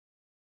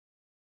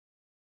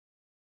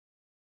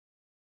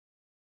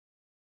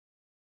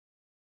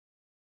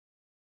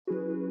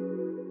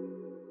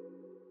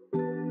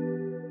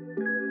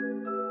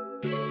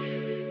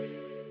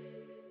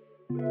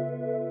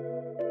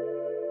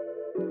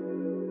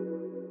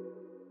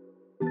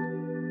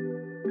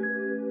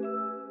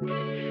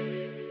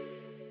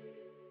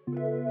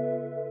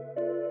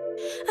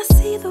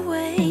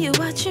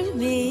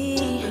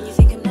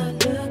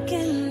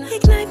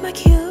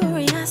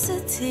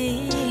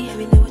reality. Let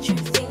me know what you're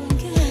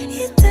thinking.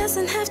 It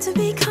doesn't have to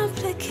be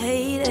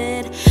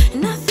complicated,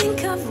 and I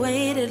think I've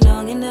waited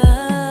long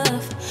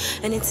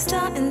enough, and it's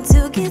starting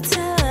to get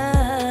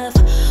tough.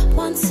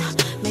 Once,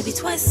 maybe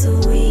twice a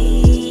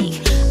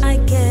week, I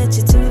get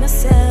you to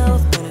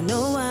myself. Wanna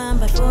know I'm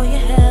bad for your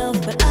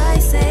health, but I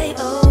say,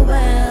 oh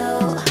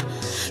well,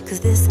 cause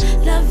this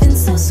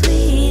loving's so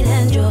sweet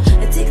and you're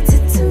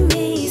addicted to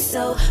me.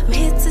 So I'm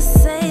here to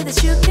say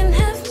that you can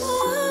have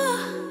more.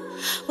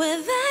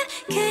 Where that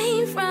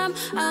came from,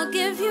 I'll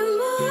give you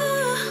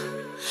more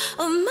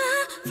of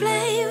my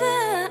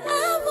flavor.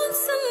 I want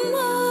some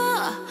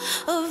more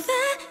of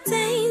that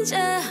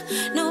danger,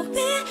 no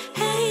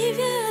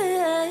behavior.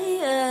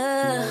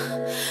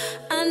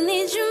 I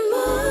need you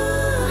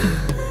more,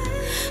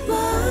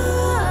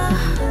 more,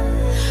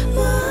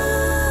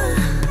 more,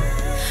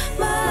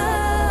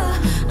 more.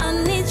 I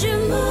need you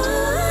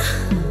more,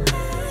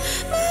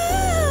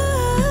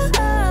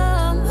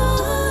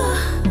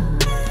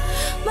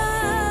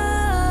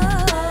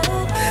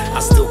 I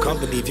still can't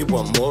believe you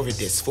want more of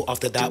this. Thought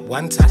after that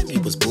one time you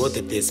was bored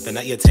of this, but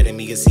now you're telling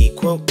me a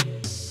sequel.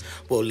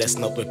 Well, let's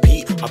not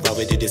repeat, I'd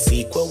rather do the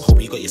sequel.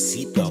 Hope you got your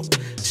seatbelt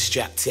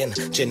strapped in.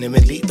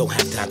 Genuinely don't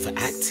have time for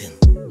acting.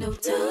 no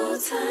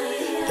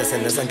time.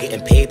 Listen, as I'm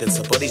getting paid and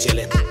somebody's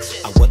yelling,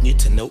 I want you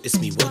to notice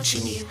me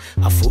watching you.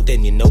 I thought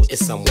then you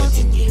notice I'm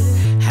wanting you.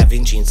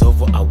 Having dreams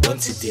of what I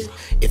want to do.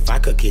 If I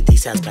could get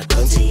these hands back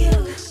onto you.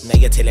 Now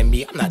you're telling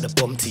me I'm not the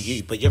bomb to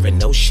you, but you're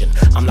an ocean,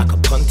 I'm like a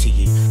pond to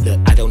you. Look,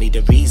 I don't need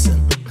a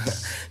reason.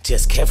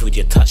 Just careful with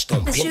your touch,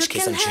 don't pinch,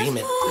 cause I'm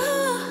dreaming.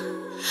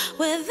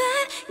 Where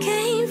that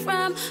came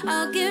from,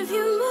 I'll give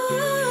you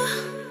more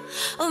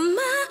of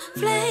my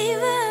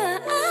flavor.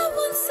 I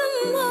want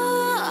some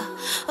more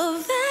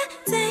of that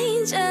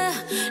danger,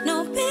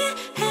 no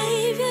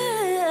behavior.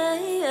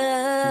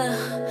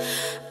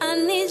 I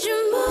need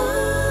you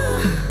more,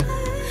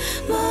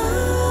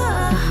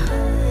 more,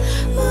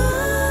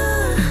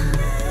 more,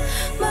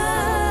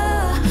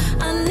 more.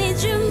 I need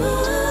you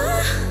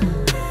more,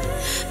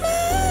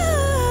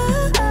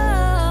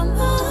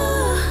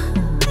 more,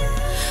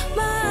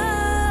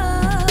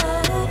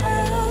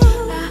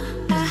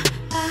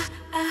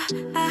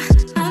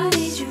 I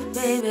need you,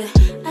 baby.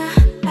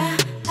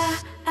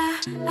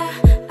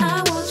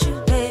 I want you,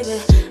 baby.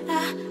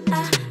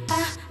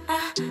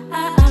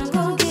 I'm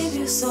gonna give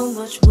you so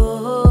much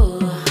more,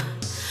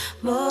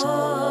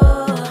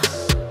 more.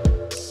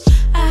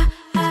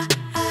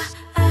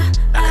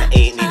 I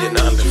ain't needed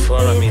nothing before,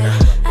 I mean,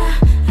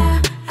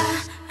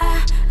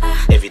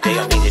 every day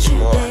I needed you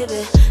more.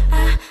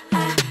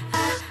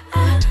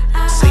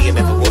 Say you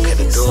never walk at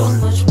the door. So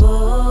much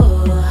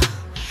more,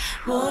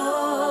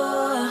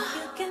 more.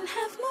 You can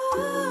have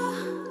more.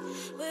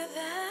 Where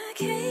that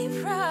came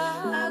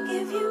from, I'll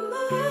give you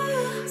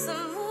more.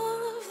 Some more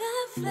of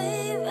that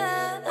flavor.